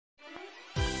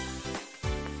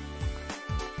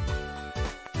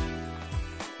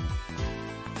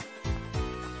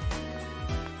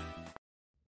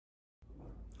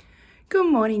Good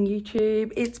morning,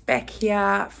 YouTube. It's Beck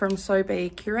here from So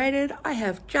Be Curated. I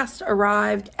have just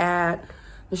arrived at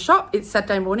the shop. It's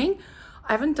Saturday morning.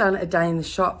 I haven't done a day in the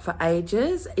shop for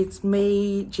ages. It's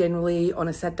me generally on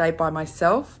a Saturday by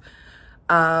myself.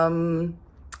 And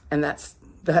that's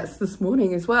this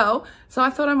morning as well. So I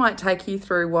thought I might take you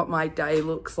through what my day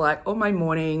looks like, or my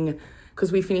morning,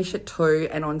 because we finish at 2,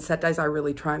 and on Saturdays I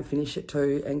really try and finish at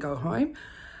 2 and go home.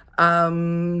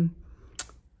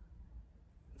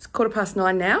 It's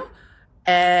 9:15 now,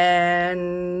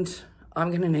 and I'm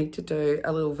going to need to do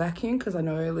a little vacuum because I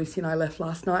know Lucy and I left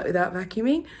last night without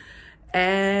vacuuming,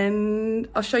 and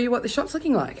I'll show you what the shop's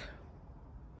looking like.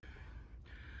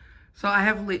 So I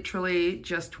have literally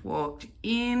just walked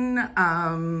in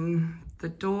the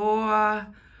door.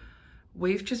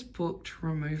 We've just booked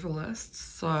removalists,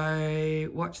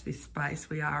 so watch this space.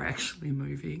 We are actually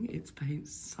moving. It's been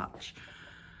such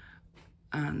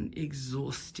an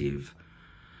exhaustive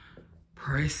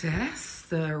process,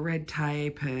 the red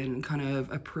tape and kind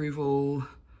of approval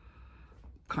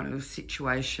kind of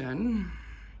situation.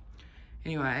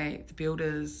 Anyway, the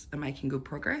builders are making good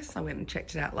progress. I went and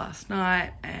checked it out last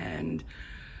night, and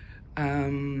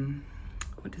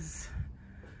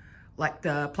like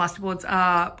the plasterboard's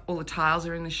up, all the tiles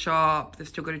are in the shop. They've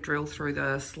still got to drill through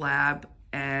the slab,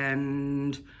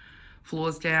 and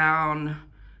floor's down,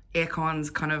 aircon's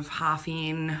kind of half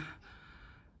in.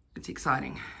 It's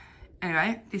exciting.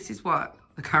 Anyway, this is what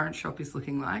the current shop is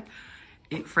looking like.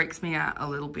 It freaks me out a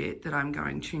little bit that I'm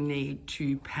going to need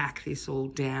to pack this all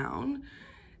down.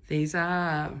 These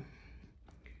are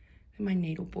my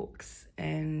needle books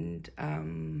and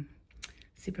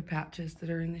zipper pouches that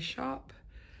are in the shop.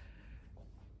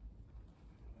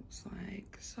 Looks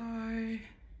like so.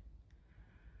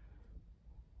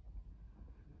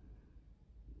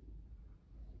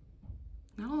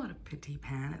 Not a lot of petit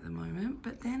pan at the moment,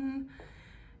 but then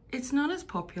it's not as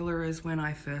popular as when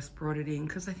I first brought it in,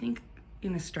 because I think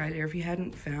in Australia, if you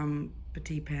hadn't found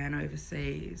petit pan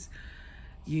overseas,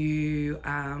 you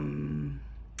didn't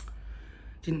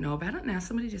know about it. Now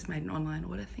somebody just made an online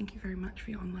order. Thank you very much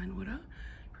for your online order.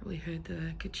 Probably heard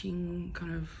the ka-ching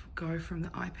kind of go from the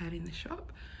iPad in the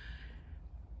shop.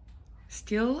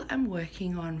 Still am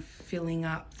working on filling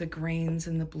up the greens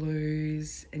and the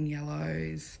blues and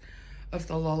yellows of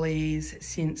the lollies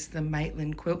since the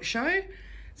Maitland quilt show.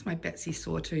 It's my Betsy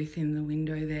Sawtooth in the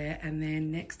window there, and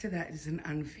then next to that is an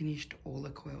unfinished Orla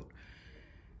quilt,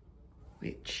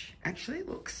 which actually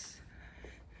looks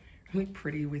really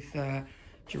pretty with the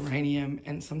geranium,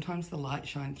 and sometimes the light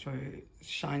shines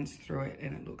through it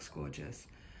and it looks gorgeous.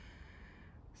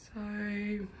 So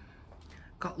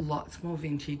got lots more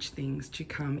vintage things to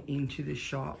come into the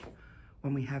shop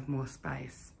when we have more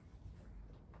space.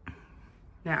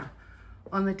 Now,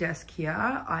 on the desk here,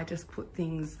 I just put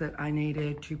things that I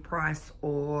needed to price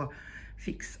or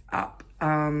fix up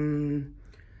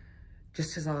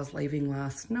just as I was leaving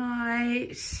last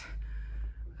night. So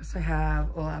I have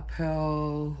all our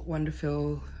pearl,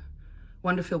 Wonderful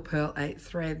Pearl 8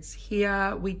 threads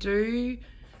here. We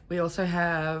also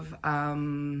have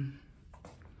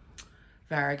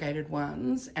variegated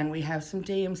ones, and we have some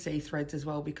DMC threads as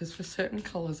well, because for certain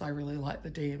colors I really like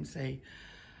the DMC.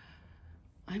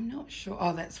 I'm not sure.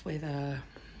 Oh, that's where the,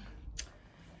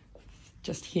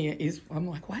 just here is, I'm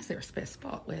like, why is there a spare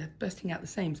spot? We're bursting out the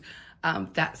seams.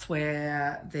 That's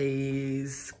where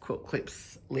these quilt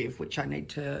clips live, which I need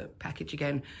to package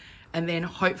again. And then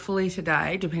hopefully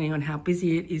today, depending on how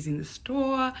busy it is in the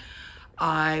store,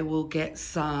 I will get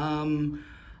some,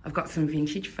 I've got some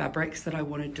vintage fabrics that I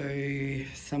want to do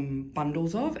some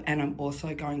bundles of, and I'm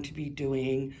also going to be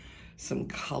doing some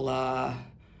colour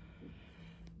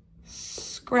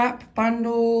scrap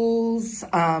bundles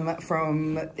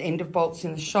from the end of bolts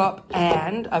in the shop,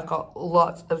 and I've got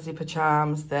lots of zipper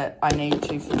charms that I need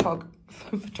to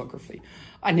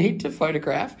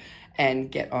photograph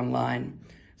and get online.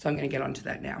 So I'm going to get onto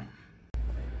that now.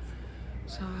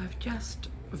 So I've just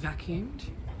vacuumed.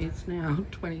 It's now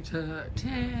 20 to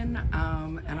 10,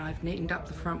 and I've neatened up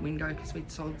the front window because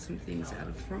we'd sold some things out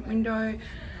of the front window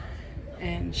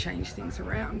and changed things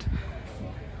around.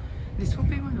 This will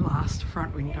be my last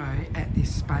front window at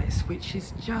this space, which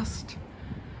is just,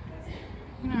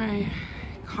 you know,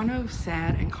 kind of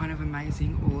sad and kind of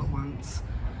amazing all at once.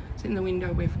 So in the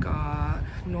window we've got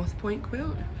North Point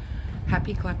quilt,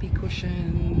 Happy Clappy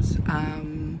cushions,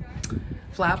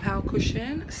 Flower Power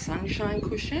cushion, Sunshine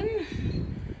cushion.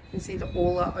 You can see the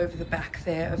Orla over the back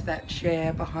there of that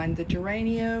chair behind the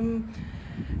geranium.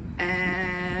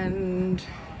 And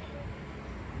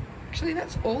actually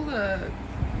that's all the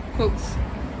quilts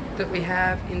that we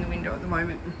have in the window at the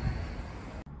moment.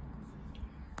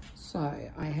 So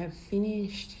I have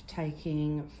finished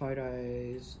taking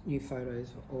photos, new photos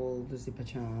for all the zipper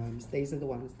charms. These are the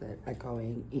ones that are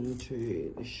going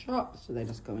into the shop. So they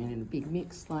just go in a big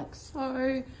mix like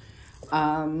so.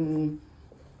 And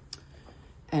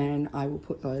I will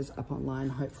put those up online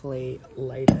hopefully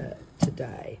later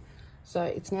today. So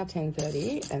it's now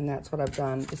 10:30 and that's what I've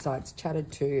done, besides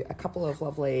chatted to a couple of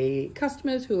lovely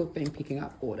customers who have been picking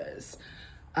up orders.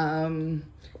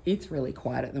 It's really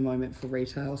quiet at the moment for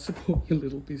retail. Support your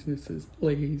little businesses,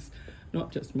 please.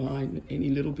 Not just mine, any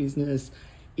little business.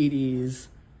 It is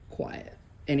quiet.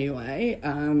 Anyway,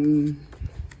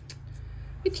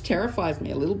 which terrifies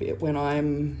me a little bit when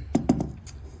I'm,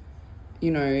 you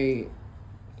know,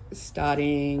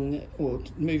 starting or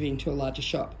moving to a larger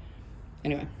shop.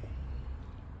 Anyway,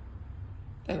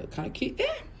 they look kind of cute there.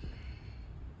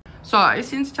 So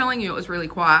since telling you it was really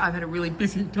quiet, I've had a really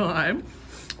busy time.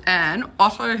 And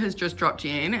Otto has just dropped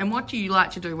in. And what do you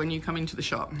like to do when you come into the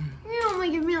shop? You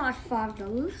normally give me like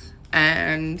 $5.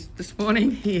 And this morning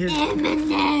he has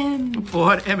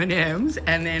bought M&Ms,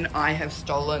 and then I have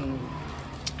stolen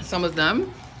some of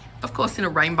them, of course in a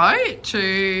rainbow,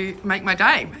 to make my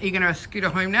day. Are you going to scooter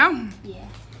home now? Yeah.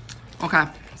 Okay.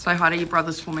 Say hi to your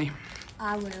brothers for me.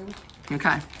 I will.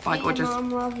 Okay. Bye, gorgeous. Mom,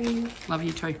 love you. Love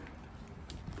you too.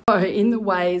 So in the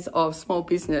ways of small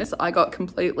business, I got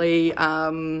completely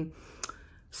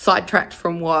sidetracked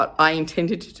from what I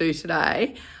intended to do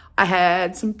today. I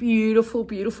had some beautiful,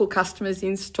 beautiful customers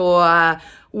in store.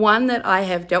 One that I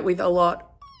have dealt with a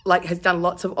lot, like has done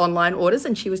lots of online orders,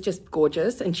 and she was just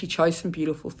gorgeous and she chose some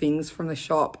beautiful things from the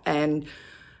shop, and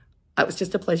it was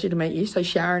just a pleasure to meet you. So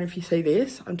Sharon, if you see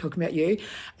this, I'm talking about you.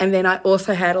 And then I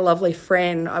also had a lovely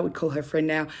friend, I would call her friend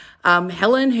now,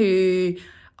 Helen, who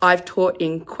I've taught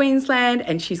in Queensland,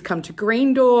 and she's come to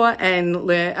Green Door and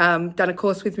done a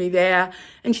course with me there.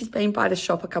 And she's been by the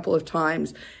shop a couple of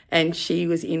times, and she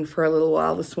was in for a little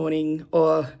while this morning,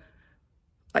 or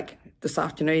like this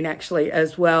afternoon actually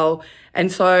as well.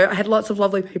 And so I had lots of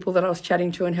lovely people that I was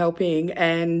chatting to and helping,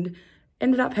 and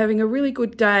ended up having a really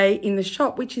good day in the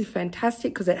shop, which is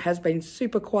fantastic because it has been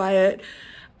super quiet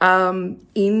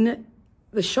in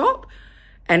the shop.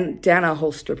 And down a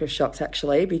whole strip of shops,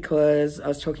 actually, because I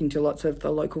was talking to lots of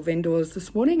the local vendors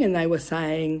this morning and they were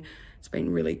saying it's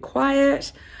been really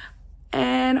quiet,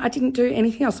 and I didn't do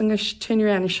anything else. I'm going to turn you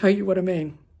around and show you what I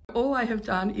mean. All I have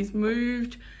done is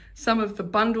moved some of the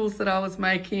bundles that I was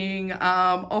making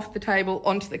off the table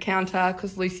onto the counter,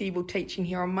 because Lucy will teach in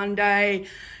here on Monday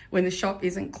when the shop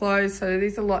isn't closed. So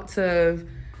these are lots of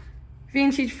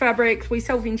vintage fabrics. We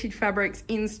sell vintage fabrics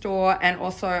in store, and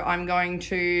also I'm going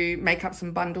to make up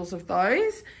some bundles of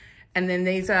those. And then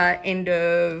these are end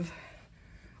of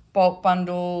bulk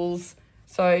bundles.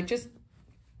 So just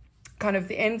kind of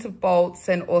the ends of bolts,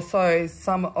 and also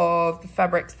some of the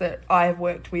fabrics that I've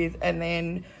worked with, and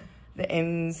then the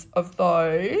ends of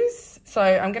those. So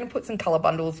I'm going to put some color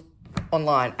bundles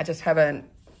online. I just haven't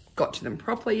got to them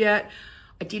properly yet.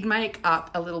 I did make up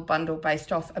a little bundle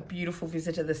based off a beautiful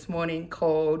visitor this morning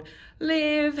called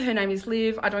Liv. Her name is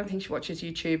Liv. I don't think she watches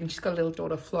YouTube, and she's got a little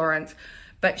daughter, Florence,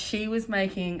 but she was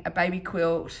making a baby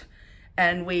quilt,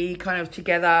 and we kind of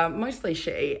together, mostly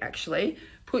she actually,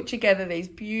 put together these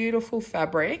beautiful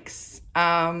fabrics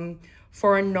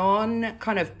for a non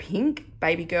kind of pink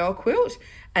baby girl quilt.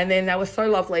 And then they were so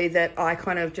lovely that I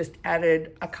kind of just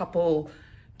added a couple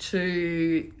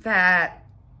to that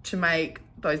to make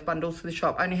those bundles for the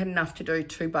shop. I only had enough to do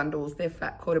 2 bundles. They're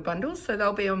fat quarter bundles, so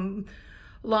they'll be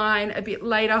online a bit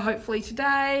later, hopefully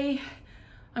today.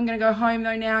 I'm going to go home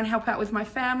though now and help out with my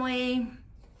family.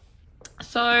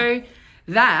 So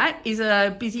that is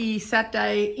a busy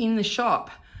Saturday in the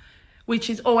shop, which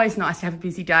is always nice to have a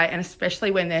busy day, and especially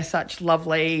when they're such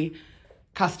lovely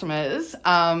customers.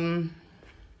 But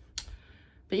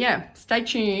yeah, stay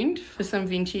tuned for some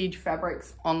vintage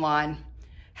fabrics online.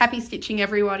 Happy stitching,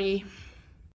 everybody.